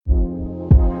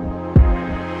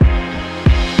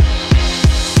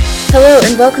Hello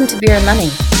and welcome to Beer and Money,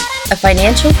 a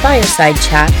financial fireside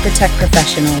chat for tech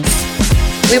professionals.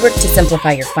 We work to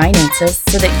simplify your finances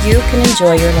so that you can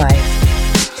enjoy your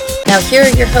life. Now here are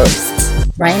your hosts,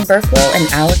 Ryan Burkwell and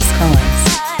Alex Collins.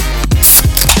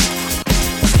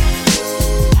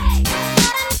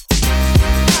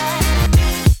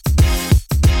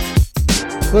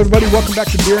 Hello everybody, welcome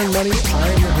back to Beer and Money. I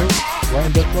am your host,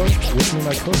 Ryan Burkwell. With me,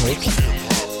 my co-host,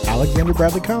 Alexander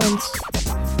Bradley Collins.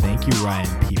 Thank you, Ryan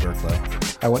P.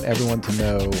 Burklow. I want everyone to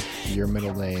know your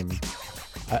middle name.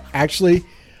 Actually,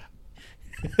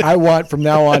 I want from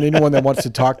now on, anyone that wants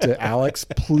to talk to Alex,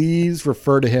 please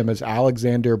refer to him as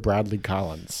Alexander Bradley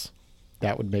Collins.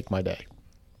 That would make my day.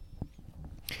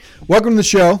 Welcome to the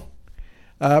show.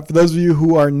 For those of you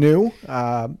who are new,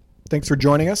 thanks for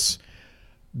joining us.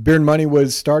 Beer and Money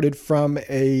was started from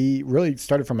a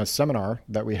seminar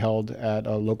that we held at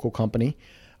a local company.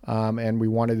 And we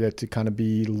wanted it to kind of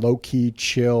be low-key,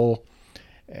 chill,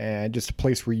 and just a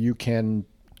place where you can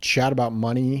chat about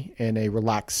money in a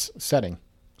relaxed setting.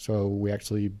 So we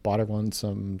actually bought everyone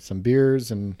some beers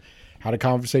and had a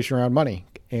conversation around money.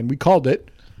 And we called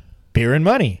it Beer and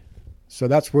Money. So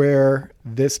that's where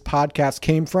this podcast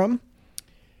came from.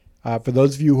 For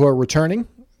those of you who are returning,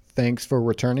 thanks for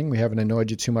returning. We haven't annoyed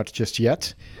you too much just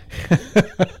yet.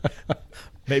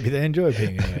 Maybe they enjoy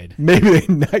being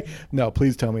annoyed. No,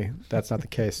 please tell me that's not the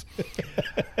case.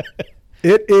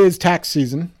 It is tax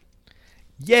season.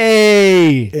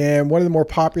 Yay! And one of the more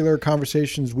popular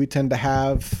conversations we tend to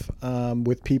have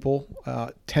with people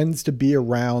tends to be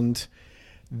around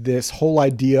this whole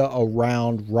idea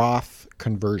around Roth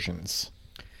conversions.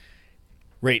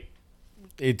 Right.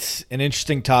 It's an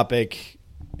interesting topic.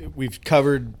 We've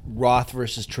covered Roth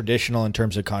versus traditional in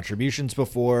terms of contributions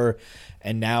before,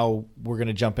 and now we're going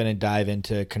to jump in and dive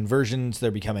into conversions. They're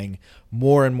becoming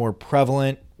more and more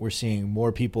prevalent. We're seeing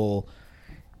more people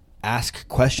ask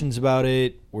questions about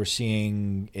it. We're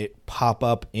seeing it pop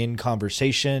up in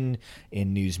conversation,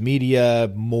 in news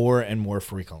media, more and more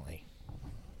frequently.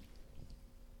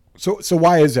 So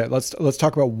why is that? Let's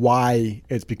talk about why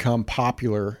it's become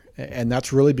popular. And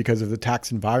that's really because of the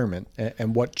tax environment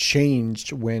and what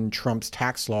changed when Trump's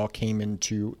tax law came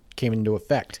into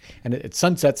effect. And it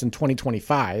sunsets in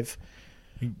 2025.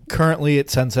 Currently, it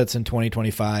sunsets in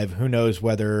 2025. Who knows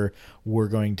whether we're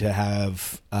going to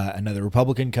have another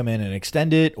Republican come in and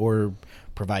extend it, or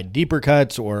provide deeper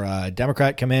cuts, or a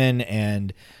Democrat come in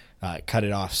and cut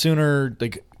it off sooner.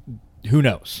 Like, who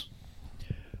knows?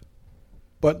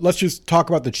 But let's just talk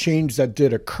about the change that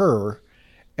did occur.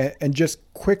 And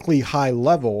just quickly, high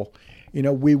level,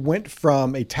 we went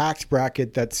from a tax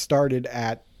bracket that started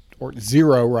at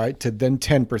zero, right, to then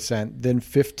 10%, then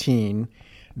 15,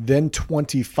 then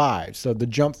 25. So the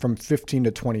jump from 15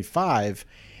 to 25,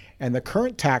 and the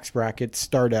current tax brackets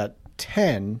start at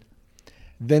 10,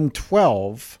 then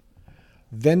 12,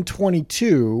 then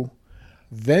 22,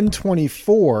 then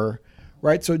 24,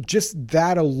 right? So just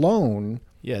that alone.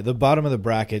 Yeah, the bottom of the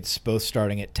brackets both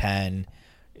starting at 10.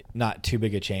 Not too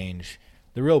big a change.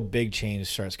 The real big change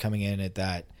starts coming in at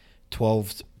that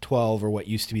 12 or what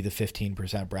used to be the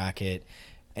 15% bracket,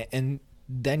 and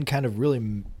then kind of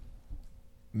really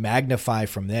magnify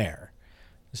from there.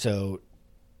 So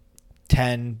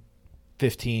 10,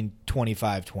 15,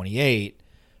 25, 28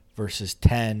 versus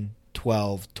 10,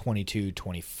 12, 22,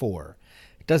 24.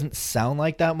 It doesn't sound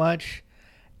like that much,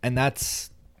 and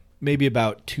that's maybe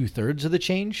about 2/3 of the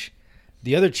change.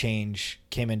 The other change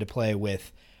came into play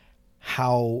with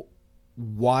how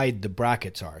wide the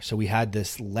brackets are. So we had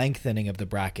this lengthening of the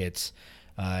brackets,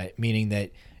 meaning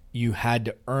that you had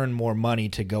to earn more money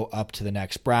to go up to the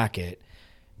next bracket.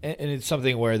 And it's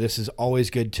something where this is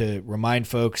always good to remind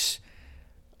folks.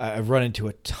 I've run into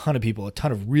a ton of people, a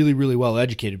ton of really, really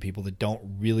well-educated people that don't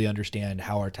really understand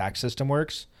how our tax system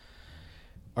works.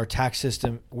 Our tax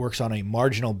system works on a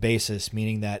marginal basis,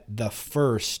 meaning that the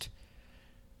first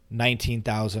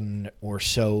 $19,000 or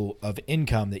so of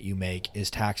income that you make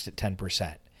is taxed at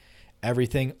 10%.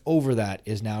 Everything over that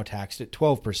is now taxed at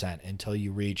 12% until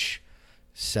you reach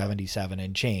 77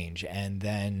 and change, and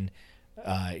then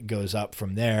it goes up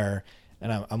from there.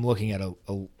 And I'm looking at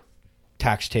a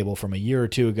tax table from a year or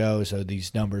two ago, so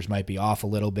these numbers might be off a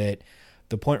little bit.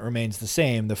 The point remains the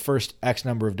same. The first X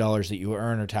number of dollars that you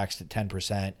earn are taxed at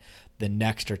 10%. The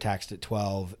next are taxed at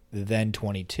 12, then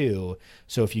 22.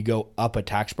 So if you go up a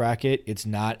tax bracket, it's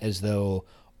not as though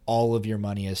all of your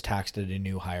money is taxed at a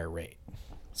new higher rate.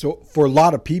 So for a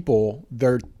lot of people,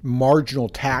 their marginal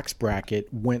tax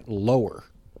bracket went lower.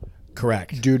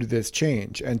 Correct. Due to this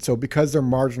change. And so because their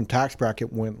marginal tax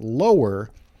bracket went lower,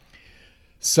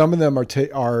 some of them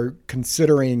are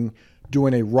considering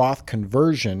doing a Roth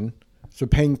conversion. So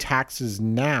paying taxes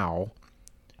now,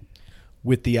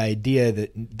 with the idea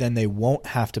that then they won't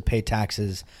have to pay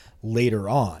taxes later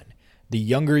on. The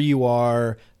younger you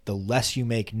are, the less you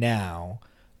make now,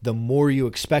 the more you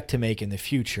expect to make in the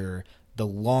future, the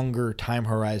longer time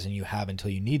horizon you have until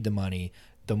you need the money,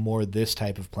 the more this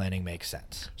type of planning makes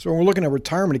sense. so when we're looking at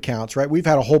retirement accounts, right, we've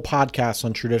had a whole podcast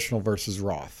on traditional versus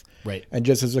Roth. Right. And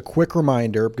just as a quick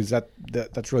reminder, because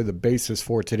that's really the basis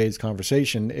for today's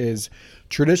conversation, is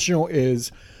traditional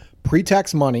is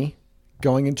pre-tax money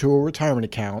going into a retirement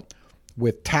account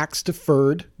with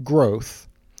tax-deferred growth.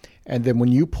 And then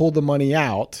when you pull the money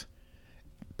out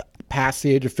past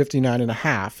the age of 59 and a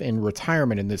half in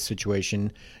retirement in this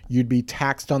situation, you'd be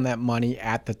taxed on that money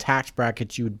at the tax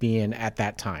bracket you would be in at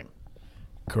that time.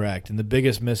 Correct. And the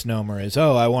biggest misnomer is,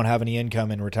 oh, I won't have any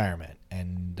income in retirement.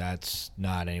 And that's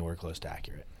not anywhere close to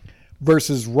accurate.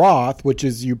 Versus Roth, which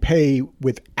is you pay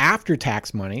with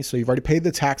after-tax money. So you've already paid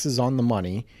the taxes on the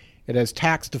money. It has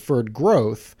tax-deferred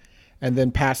growth, and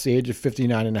then past the age of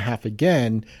 59 and a half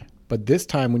again. But this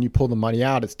time when you pull the money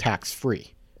out, it's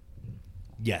tax-free.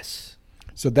 Yes.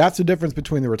 So that's the difference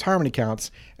between the retirement accounts.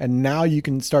 And now you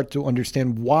can start to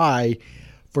understand why,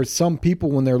 for some people,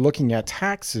 when they're looking at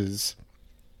taxes,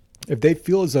 if they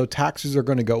feel as though taxes are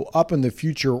going to go up in the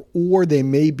future, or they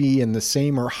may be in the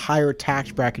same or higher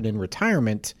tax bracket in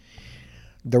retirement,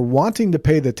 they're wanting to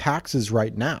pay the taxes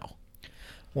right now.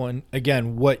 Well, and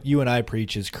again, what you and I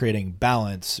preach is creating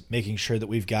balance, making sure that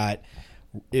we've got,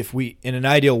 if we, in an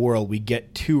ideal world, we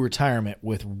get to retirement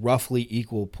with roughly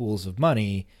equal pools of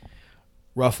money,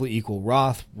 roughly equal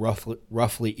Roth,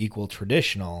 roughly equal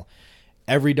traditional.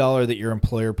 Every dollar that your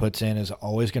employer puts in is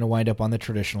always going to wind up on the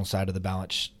traditional side of the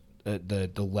balance, the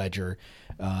ledger,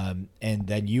 and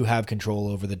then you have control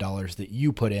over the dollars that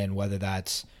you put in, whether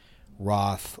that's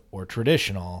Roth or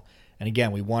traditional. And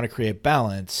again, we want to create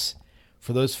balance.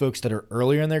 For those folks that are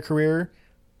earlier in their career,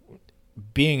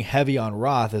 being heavy on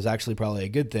Roth is actually probably a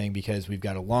good thing because we've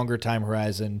got a longer time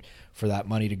horizon for that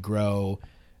money to grow,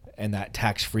 and that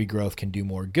tax-free growth can do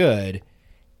more good.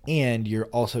 And you're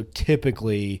also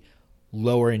typically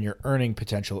lower in your earning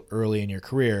potential early in your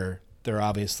career. There are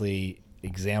obviously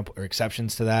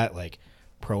exceptions to that, like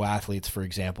pro athletes, for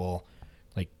example,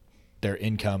 like their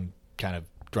income kind of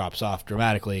drops off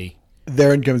dramatically.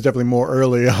 Their income is definitely more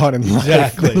early on in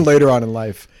life than later on in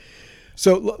life.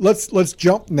 So let's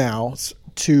jump now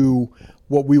to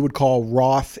what we would call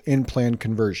Roth in-plan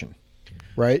conversion,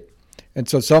 right? And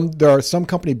so there are some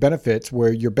company benefits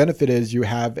where your benefit is you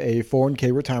have a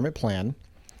 401k retirement plan,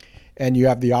 and you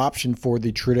have the option for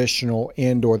the traditional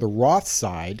and or the Roth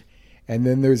side. And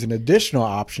then there's an additional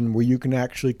option where you can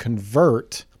actually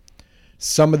convert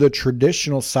some of the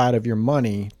traditional side of your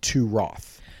money to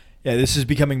Roth. Yeah, this is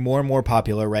becoming more and more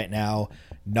popular right now.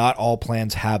 Not all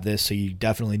plans have this, so you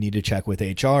definitely need to check with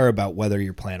HR about whether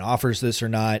your plan offers this or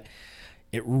not.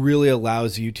 It really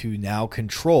allows you to now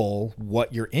control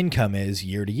what your income is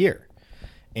year to year.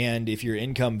 And if your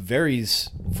income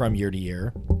varies from year to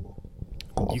year,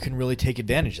 you can really take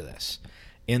advantage of this.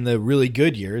 In the really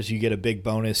good years, you get a big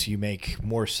bonus, you make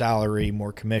more salary,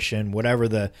 more commission,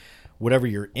 whatever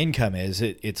your income is,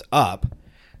 it's up.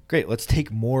 Great, let's take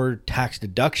more tax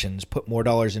deductions, put more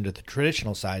dollars into the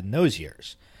traditional side in those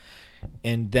years.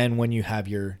 And then when you have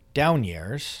your down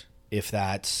years, if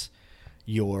that's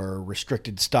your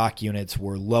restricted stock units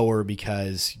were lower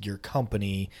because your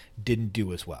company didn't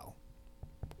do as well,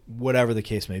 whatever the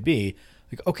case may be,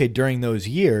 like, okay, during those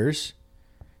years,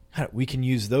 we can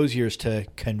use those years to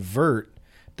convert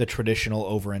the traditional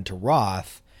over into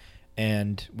Roth,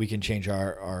 and we can change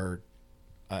our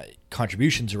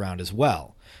contributions around as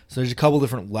well. So there's a couple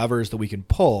different levers that we can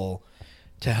pull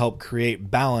to help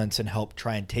create balance and help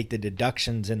try and take the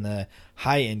deductions in the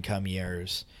high income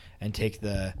years and take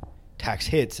the tax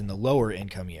hits in the lower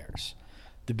income years.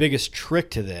 The biggest trick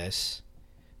to this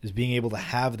is being able to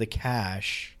have the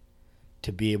cash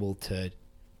to be able to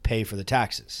pay for the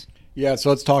taxes. Yeah, so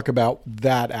let's talk about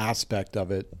that aspect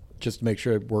of it, just to make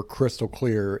sure we're crystal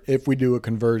clear. If we do a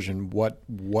conversion, what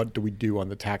do we do on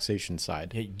the taxation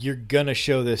side? You're going to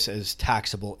show this as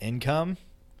taxable income,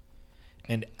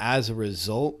 and as a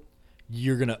result,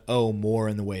 you're going to owe more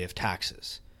in the way of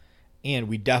taxes. And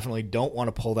we definitely don't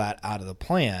want to pull that out of the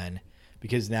plan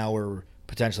because now we're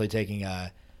potentially taking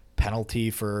a penalty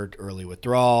for early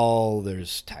withdrawal.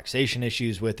 There's taxation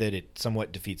issues with it. It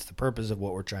somewhat defeats the purpose of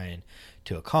what we're trying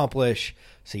to accomplish.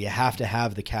 So you have to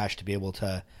have the cash to be able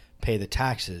to pay the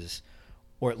taxes,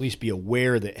 or at least be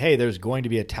aware that, hey, there's going to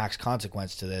be a tax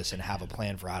consequence to this, and have a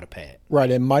plan for how to pay it. Right.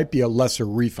 It might be a lesser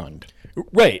refund.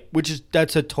 Right.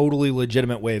 That's a totally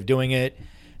legitimate way of doing it.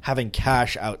 Having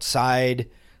cash outside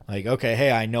Like, okay,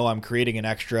 hey, I know I'm creating an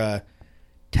extra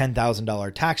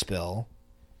 $10,000 tax bill.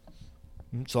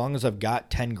 So long as I've got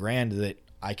 10 grand that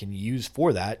I can use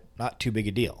for that, not too big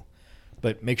a deal.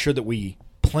 But make sure that we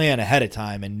plan ahead of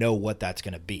time and know what that's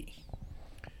going to be.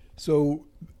 So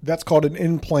that's called an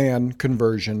in-plan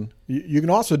conversion. You can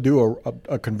also do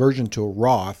a conversion to a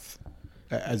Roth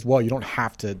as well. You don't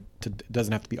have to, it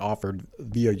doesn't have to be offered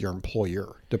via your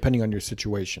employer, depending on your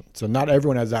situation. So not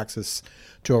everyone has access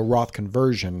to a Roth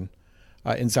conversion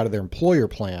inside of their employer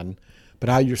plan, but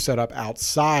how you're set up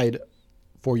outside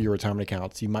for your retirement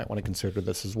accounts, you might want to consider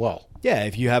this as well. Yeah,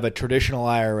 if you have a traditional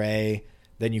IRA,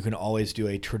 then you can always do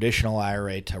a traditional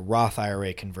IRA to Roth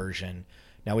IRA conversion.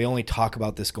 Now, we only talk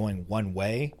about this going one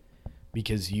way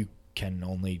because you can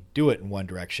only do it in one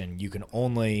direction. You can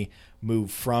only move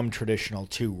from traditional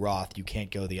to Roth. You can't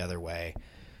go the other way.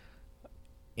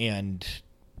 And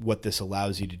what this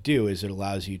allows you to do is it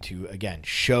allows you to, again,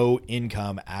 show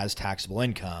income as taxable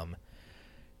income.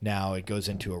 Now, it goes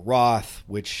into a Roth,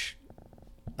 which,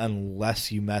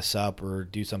 unless you mess up or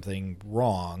do something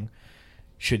wrong,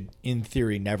 should, in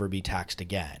theory, never be taxed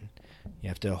again. You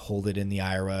have to hold it in the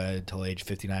IRA until age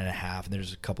 59 and a half, and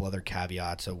there's a couple other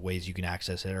caveats of ways you can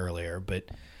access it earlier. But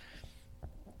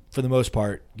for the most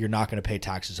part, you're not going to pay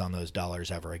taxes on those dollars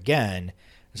ever again.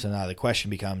 So now the question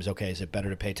becomes, okay, is it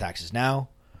better to pay taxes now,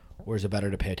 or is it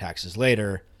better to pay taxes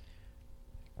later?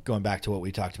 Going back to what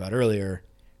we talked about earlier,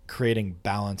 creating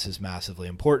balance is massively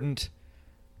important.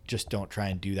 Just don't try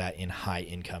and do that in high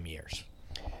income years.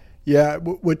 Yeah,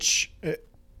 which...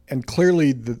 And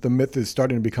clearly the myth is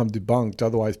starting to become debunked.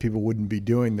 Otherwise, people wouldn't be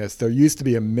doing this. There used to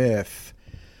be a myth,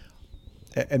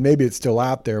 and maybe it's still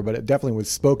out there, but it definitely was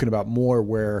spoken about more,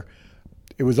 where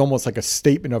it was almost like a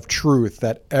statement of truth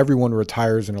that everyone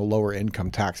retires in a lower income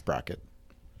tax bracket.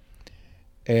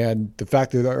 And the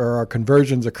fact that there are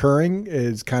conversions occurring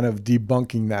is kind of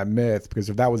debunking that myth, because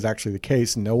if that was actually the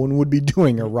case, no one would be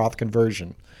doing a Roth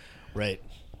conversion. Right.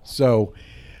 So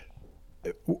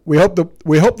we hope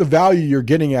the value you're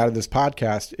getting out of this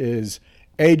podcast is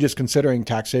just considering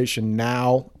taxation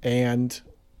now and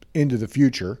into the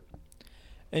future.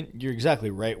 And you're exactly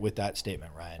right with that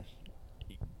statement, Ryan.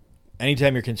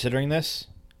 Anytime you're considering this,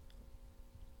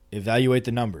 evaluate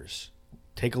the numbers.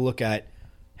 Take a look at,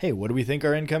 hey, what do we think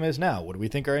our income is now? What do we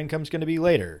think our income is going to be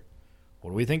later? What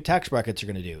do we think tax brackets are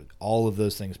going to do? All of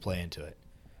those things play into it.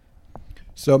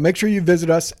 So make sure you visit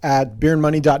us at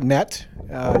beerandmoney.net.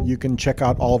 You can check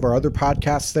out all of our other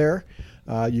podcasts there.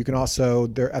 You can also,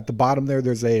 there at the bottom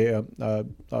there's a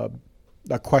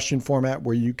question format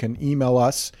where you can email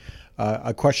us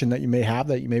a question that you may have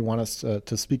that you may want us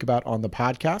to speak about on the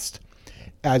podcast,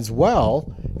 as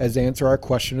well as answer our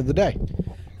question of the day.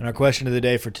 And our question of the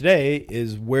day for today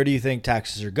is, where do you think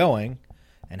taxes are going,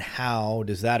 and how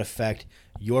does that affect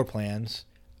your plans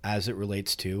as it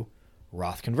relates to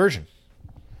Roth conversion?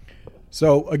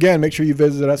 So again, make sure you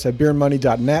visit us at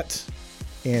beerandmoney.net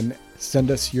and send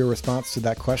us your response to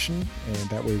that question. And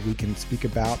that way we can speak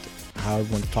about how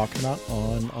everyone's talking about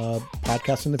on a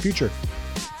podcast in the future.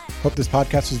 Hope this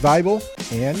podcast was valuable,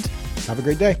 and have a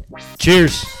great day.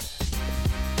 Cheers.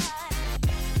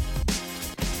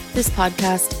 This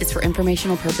podcast is for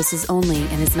informational purposes only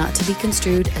and is not to be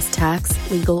construed as tax,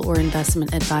 legal, or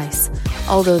investment advice.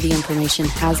 Although the information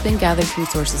has been gathered from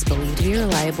sources believed to be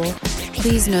reliable,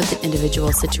 please note that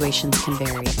individual situations can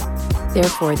vary.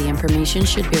 Therefore, the information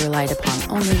should be relied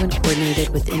upon only when coordinated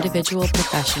with individual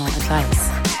professional advice.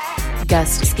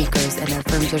 Guest speakers and their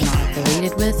firms are not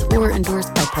affiliated with or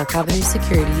endorsed by Park Avenue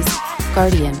Securities,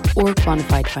 Guardian, or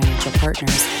Quantified Financial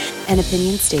Partners, and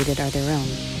opinions stated are their own.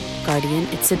 Guardian,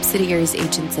 its subsidiaries,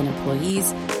 agents, and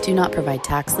employees do not provide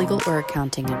tax, legal, or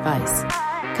accounting advice.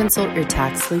 Consult your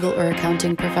tax, legal, or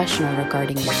accounting professional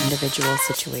regarding your individual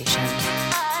situation.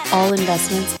 All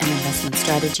investments and investment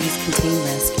strategies contain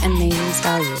risk and may lose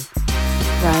value.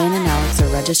 Ryan and Alex are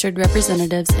registered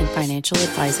representatives and financial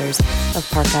advisors of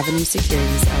Park Avenue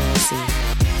Securities, LLC.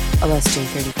 OSJ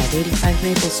 3585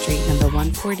 Maple Street, number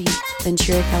 140,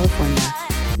 Ventura, California,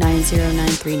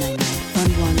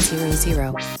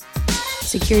 909-399-1100.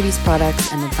 Securities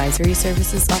products and advisory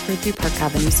services offered through Park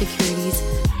Avenue Securities,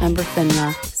 member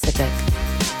FINRA, SIPC.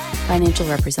 Financial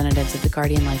representatives of the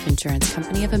Guardian Life Insurance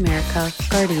Company of America,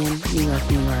 Guardian, New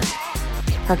York, New York.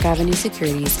 Park Avenue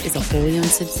Securities is a wholly owned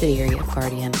subsidiary of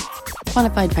Guardian.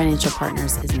 Quantified Financial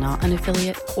Partners is not an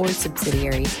affiliate or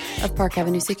subsidiary of Park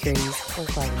Avenue Securities or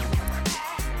Guardian.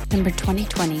 Number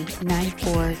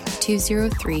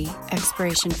 2020-94203,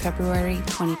 expiration February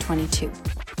 2022.